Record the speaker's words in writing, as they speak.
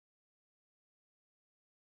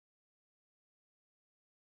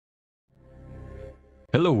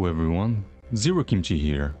Hello everyone, Zerokimchi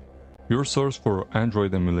here, your source for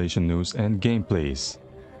Android emulation news and gameplays.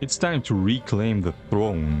 It's time to reclaim the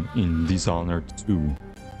throne in Dishonored 2.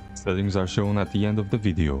 Settings are shown at the end of the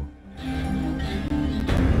video.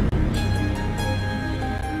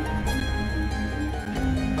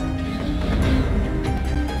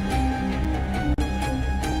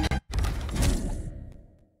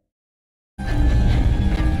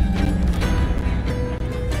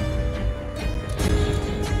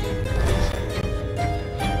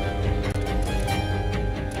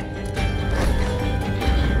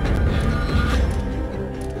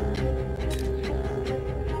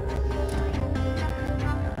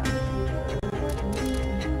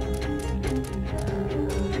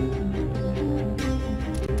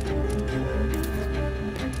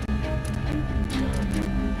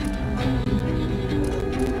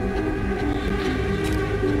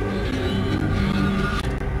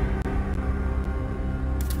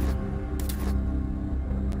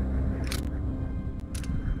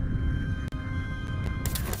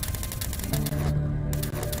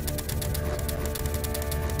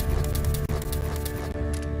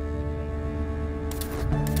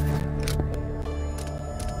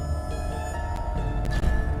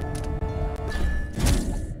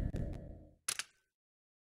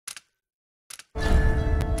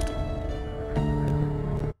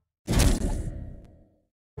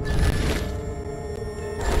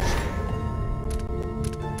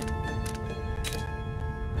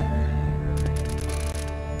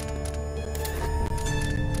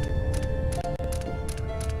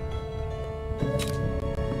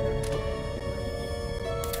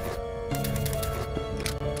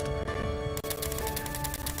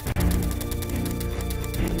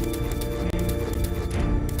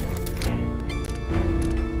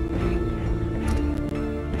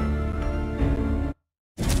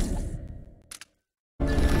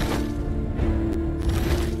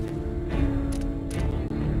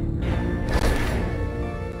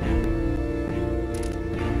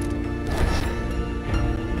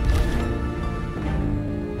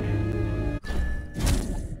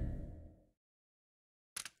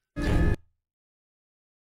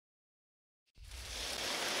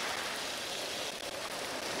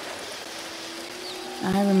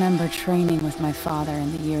 I remember training with my father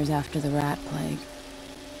in the years after the rat plague.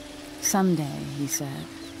 Someday, he said,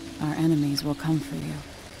 our enemies will come for you.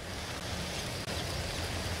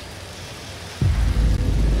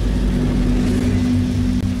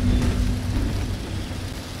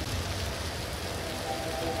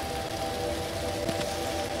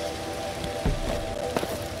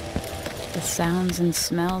 The sounds and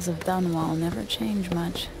smells of Dunwall never change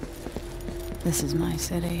much. This is my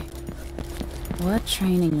city. What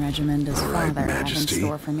training regimen does Father have in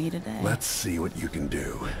store for me today? Let's see what you can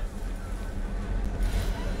do.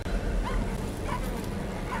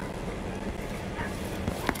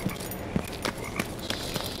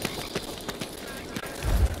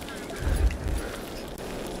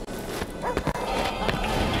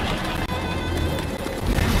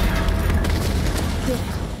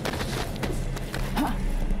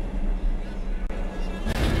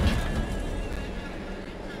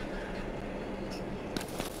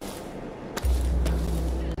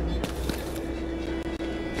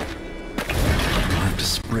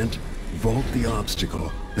 Sprint, vault the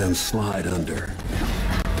obstacle, then slide under.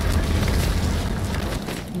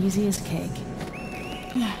 Easy as cake.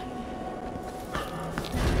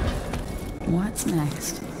 What's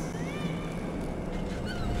next?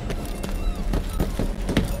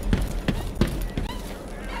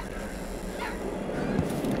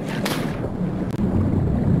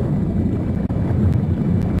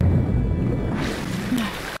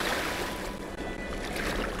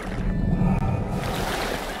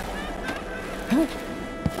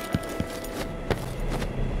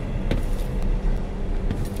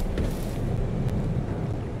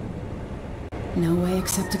 No way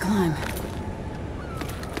except to climb.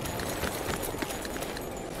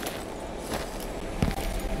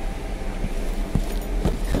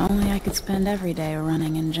 If only I could spend every day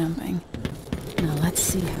running and jumping. Now let's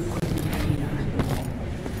see how quick my feet are.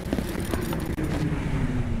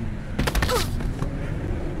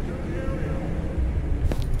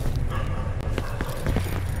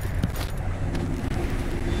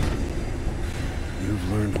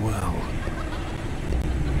 You've learned well.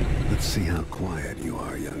 Let's see how quiet you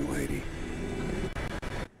are, young lady.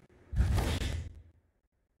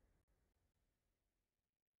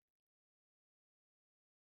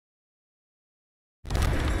 I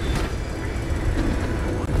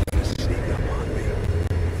want you to sneak up on me,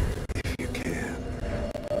 if you can.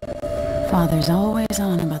 Father's always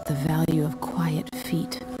on about the value of quiet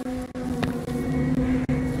feet.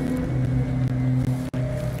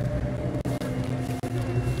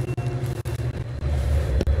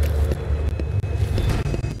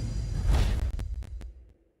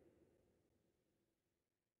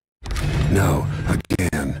 No,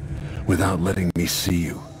 again, without letting me see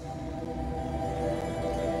you.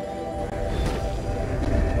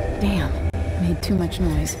 Damn, made too much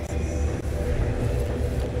noise.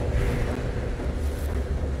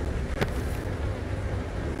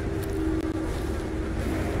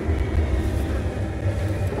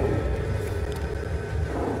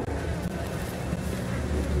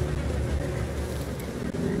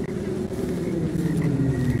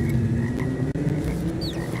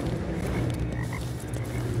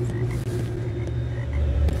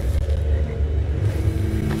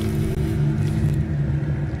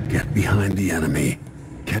 Behind the enemy,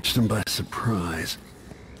 catch them by surprise,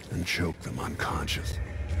 and choke them unconscious.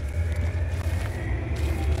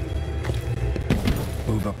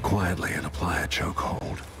 Move up quietly and apply a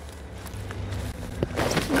chokehold.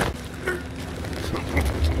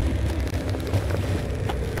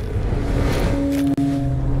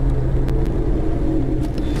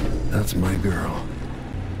 That's my girl.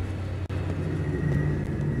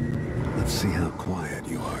 Let's see how quiet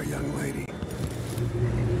you are, young lady.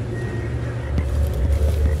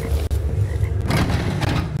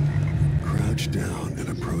 Crouch down and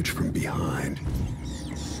approach from behind.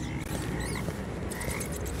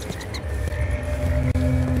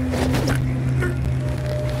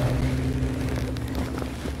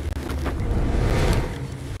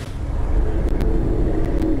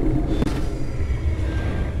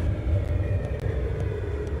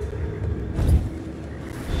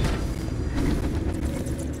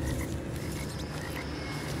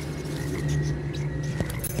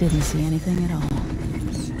 Didn't see anything at all.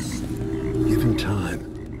 Give him time.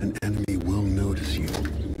 An enemy will notice you,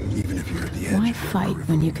 even if you're at the edge. Why fight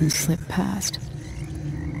when you can slip past?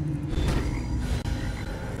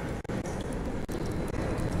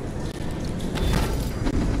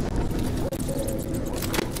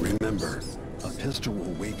 Remember, a pistol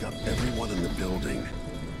will wake up everyone in the building.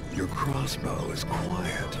 Your crossbow is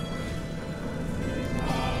quiet.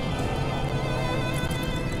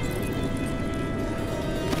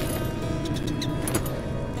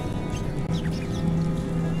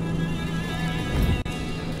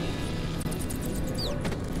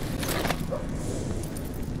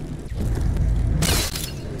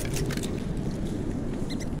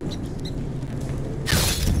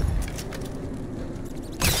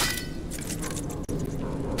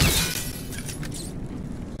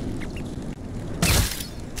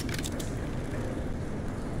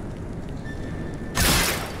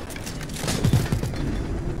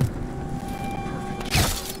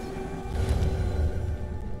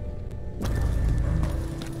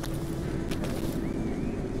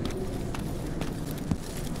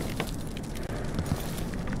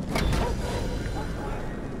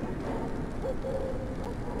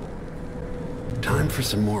 Time for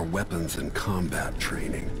some more weapons and combat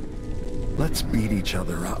training. Let's beat each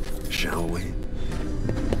other up, shall we?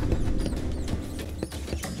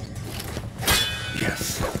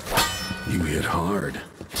 Yes, you hit hard.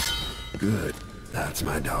 Good, that's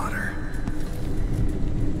my daughter.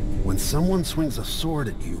 When someone swings a sword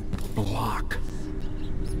at you, block.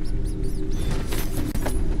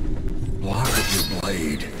 Block with your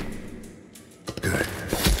blade. Good.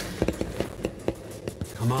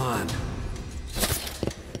 Come on.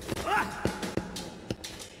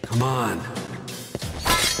 Come on.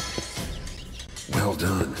 Well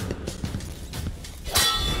done.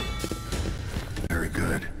 Very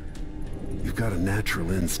good. You've got a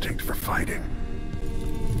natural instinct for fighting.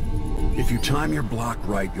 If you time your block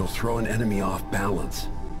right, you'll throw an enemy off balance.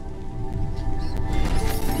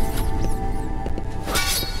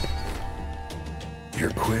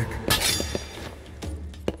 You're quick.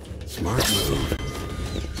 Smart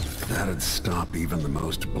move. That'd stop even the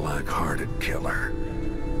most black-hearted killer.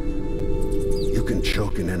 You can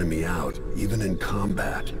choke an enemy out, even in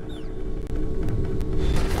combat.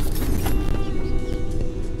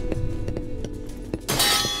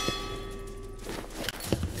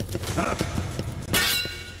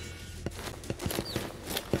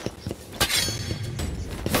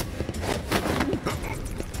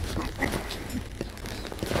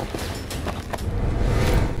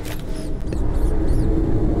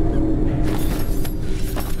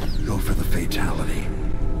 Go for the fatality.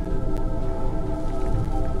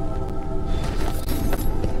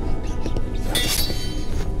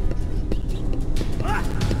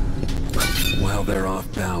 While they're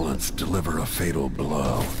off balance, deliver a fatal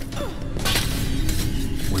blow.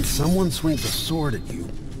 When someone swings a sword at you,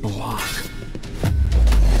 block.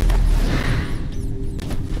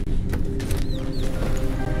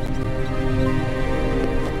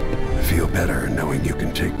 Feel better knowing you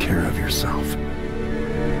can take care of yourself.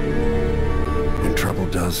 When trouble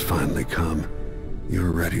does finally come,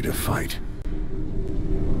 you're ready to fight.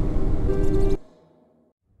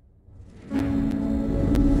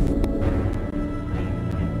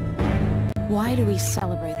 Why do we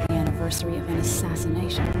celebrate the anniversary of an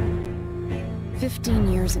assassination?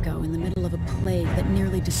 15 years ago, in the middle of a plague that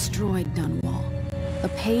nearly destroyed Dunwall, a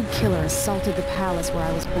paid killer assaulted the palace where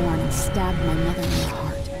I was born and stabbed my mother in the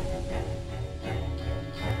heart.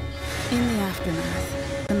 In the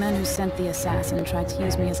aftermath, the men who sent the assassin tried to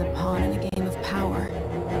use me as a pawn in a game of power.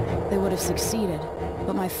 They would have succeeded,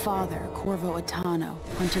 but my father, Corvo Attano,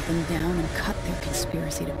 hunted them down and cut their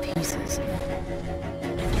conspiracy to pieces.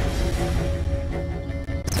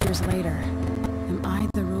 Years later, am I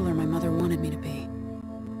the ruler my mother wanted me to be?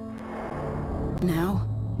 Now,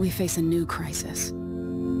 we face a new crisis.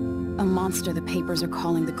 A monster the papers are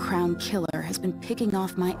calling the Crown Killer has been picking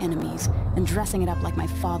off my enemies and dressing it up like my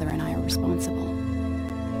father and I are responsible.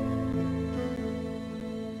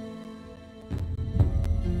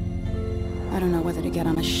 I don't know whether to get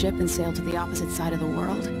on a ship and sail to the opposite side of the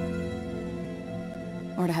world,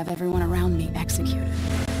 or to have everyone around me executed.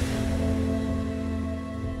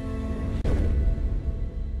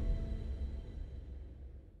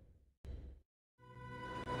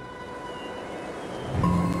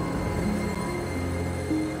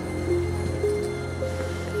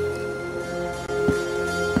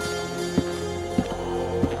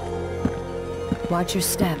 Watch your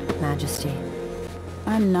step, Majesty.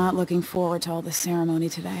 I'm not looking forward to all the ceremony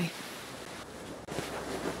today.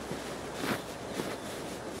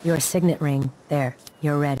 Your signet ring. There,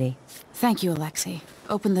 you're ready. Thank you, Alexei.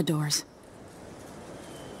 Open the doors.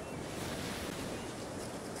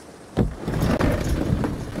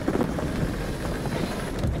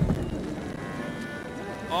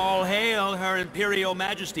 All hail Her Imperial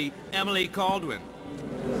Majesty, Emily Kaldwin.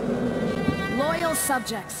 Loyal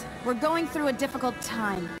subjects, we're going through a difficult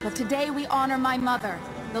time, but today we honor my mother,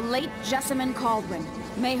 the late Jessamine Kaldwin.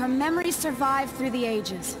 May her memory survive through the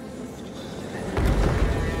ages.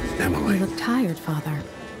 Emily. You look tired, Father.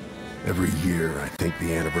 Every year, I think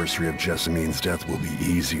the anniversary of Jessamine's death will be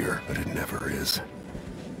easier, but it never is.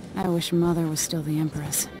 I wish Mother was still the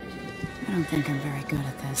Empress. I don't think I'm very good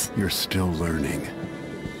at this. You're still learning.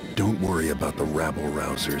 Don't worry about the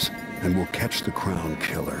rabble-rousers, and we'll catch the Crown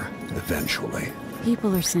Killer, eventually.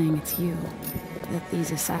 People are saying it's you. That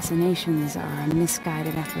these assassinations are a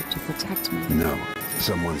misguided effort to protect me. No.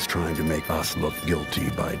 Someone's trying to make us look guilty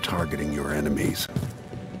by targeting your enemies.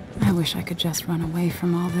 I wish I could just run away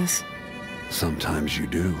from all this. Sometimes you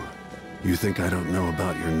do. You think I don't know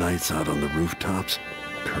about your nights out on the rooftops?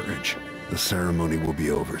 Courage. The ceremony will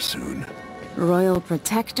be over soon. Royal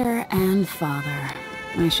Protector and Father.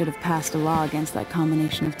 I should have passed a law against that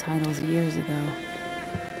combination of titles years ago.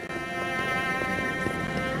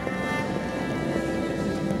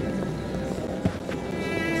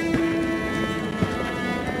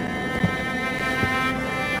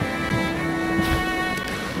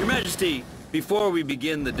 Your Majesty, before we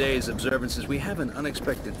begin the day's observances, we have an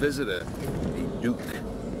unexpected visitor, the Duke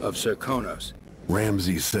of Serkonos.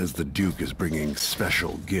 Ramsey says the Duke is bringing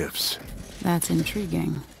special gifts. That's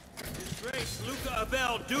intriguing. Grace Luca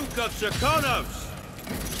Abel, Duke of Serkonos!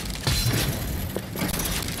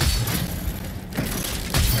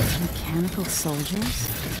 Mechanical soldiers?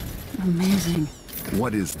 Amazing.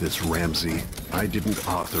 What is this, Ramsey? I didn't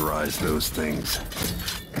authorize those things.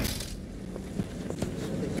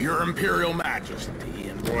 Your Imperial Majesty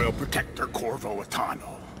and Royal Protector Corvo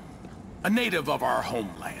Attano, a native of our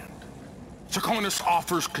homeland. Serkonos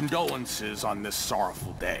offers condolences on this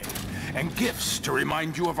sorrowful day, and gifts to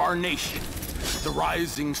remind you of our nation, the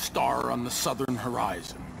rising star on the southern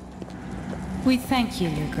horizon. We thank you,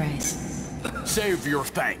 Your Grace. Save your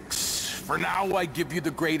thanks. For now, I give you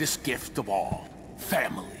the greatest gift of all,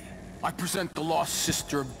 family. I present the lost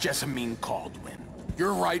sister of Jessamine Kaldwin,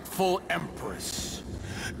 your rightful Empress,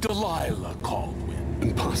 Delilah Kaldwin.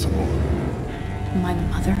 Impossible. My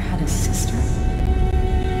mother had a sister?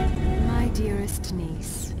 My dearest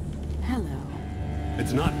niece. Hello.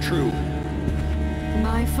 It's not true.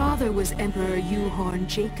 My father was Emperor Yuhorn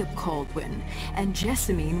Jacob Kaldwin, and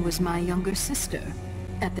Jessamine was my younger sister.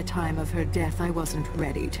 At the time of her death, I wasn't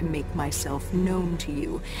ready to make myself known to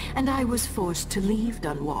you, and I was forced to leave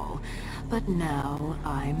Dunwall. But now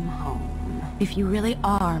I'm home. If you really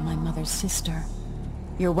are my mother's sister,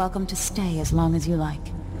 you're welcome to stay as long as you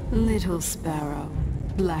like. Little sparrow,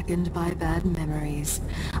 blackened by bad memories.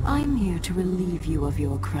 I'm here to relieve you of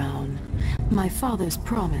your crown. My father's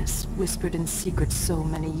promise, whispered in secret so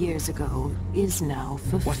many years ago, is now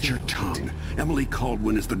fulfilled. Watch your tongue. Emily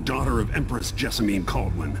Caldwin is the daughter of Empress Jessamine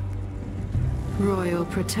Caldwin. Royal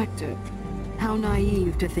Protector. How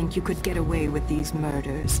naive to think you could get away with these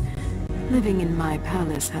murders. Living in my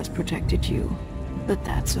palace has protected you, but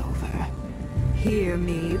that's over. Hear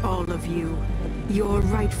me, all of you. Your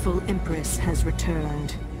rightful Empress has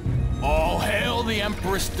returned. All hail the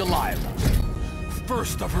Empress Delilah.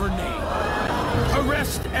 First of her name.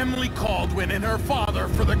 Arrest Emily Caldwin and her father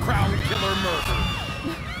for the Crown Killer murder.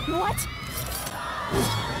 What?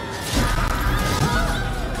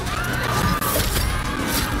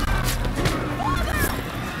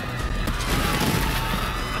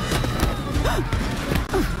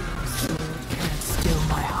 Can't still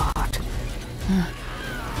my heart.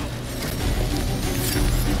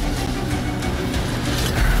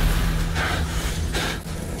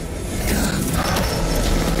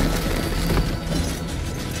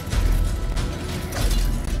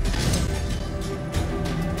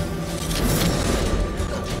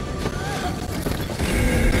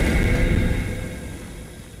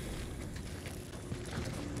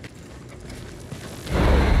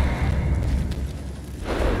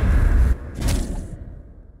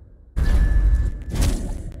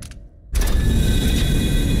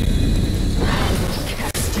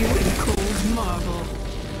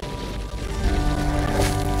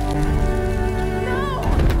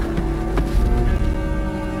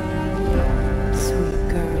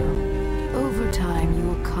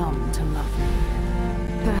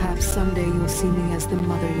 Someday you'll see me as the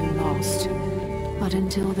mother you lost. But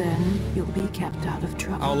until then, you'll be kept out of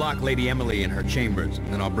trouble. I'll lock Lady Emily in her chambers, and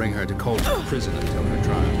then I'll bring her to Coldwood Prison until her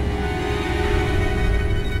trial.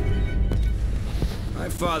 My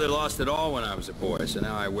father lost it all when I was a boy, so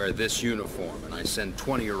now I wear this uniform, and I send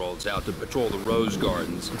 20-year-olds out to patrol the rose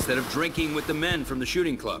gardens instead of drinking with the men from the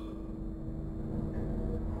shooting club.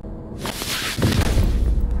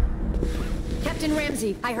 Captain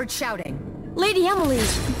Ramsey, I heard shouting. Lady Emily!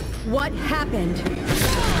 What happened?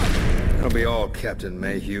 That'll be all, Captain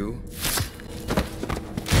Mayhew.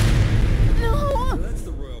 No! That's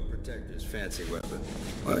the Royal Protector's fancy weapon.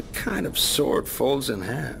 What kind of sword folds in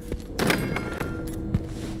half?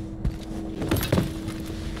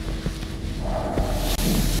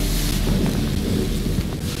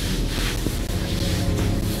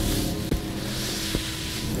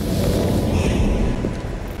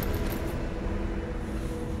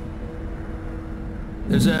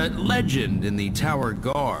 There's a legend in the Tower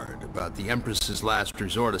Guard about the Empress's last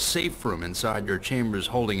resort, a safe room inside your chambers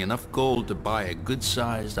holding enough gold to buy a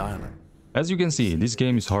good-sized island. As you can see, this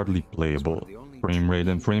game is hardly playable. Frame rate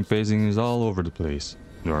and frame phasing is all over the place.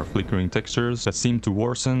 There are flickering textures that seem to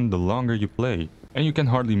worsen the longer you play, and you can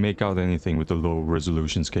hardly make out anything with the low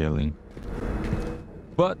resolution scaling.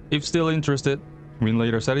 But if still interested,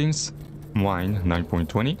 Winlator settings, Wine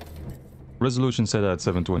 9.20, resolution set at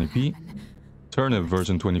 720p, Turnip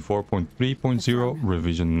version 24.3.0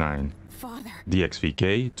 revision 9,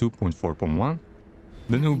 DXVK 2.4.1,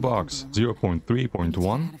 the new box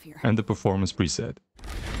 0.3.1, and the performance preset.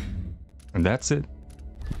 And that's it.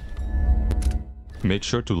 Make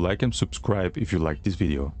sure to like and subscribe if you like this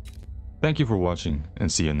video. Thank you for watching, and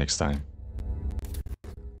see you next time.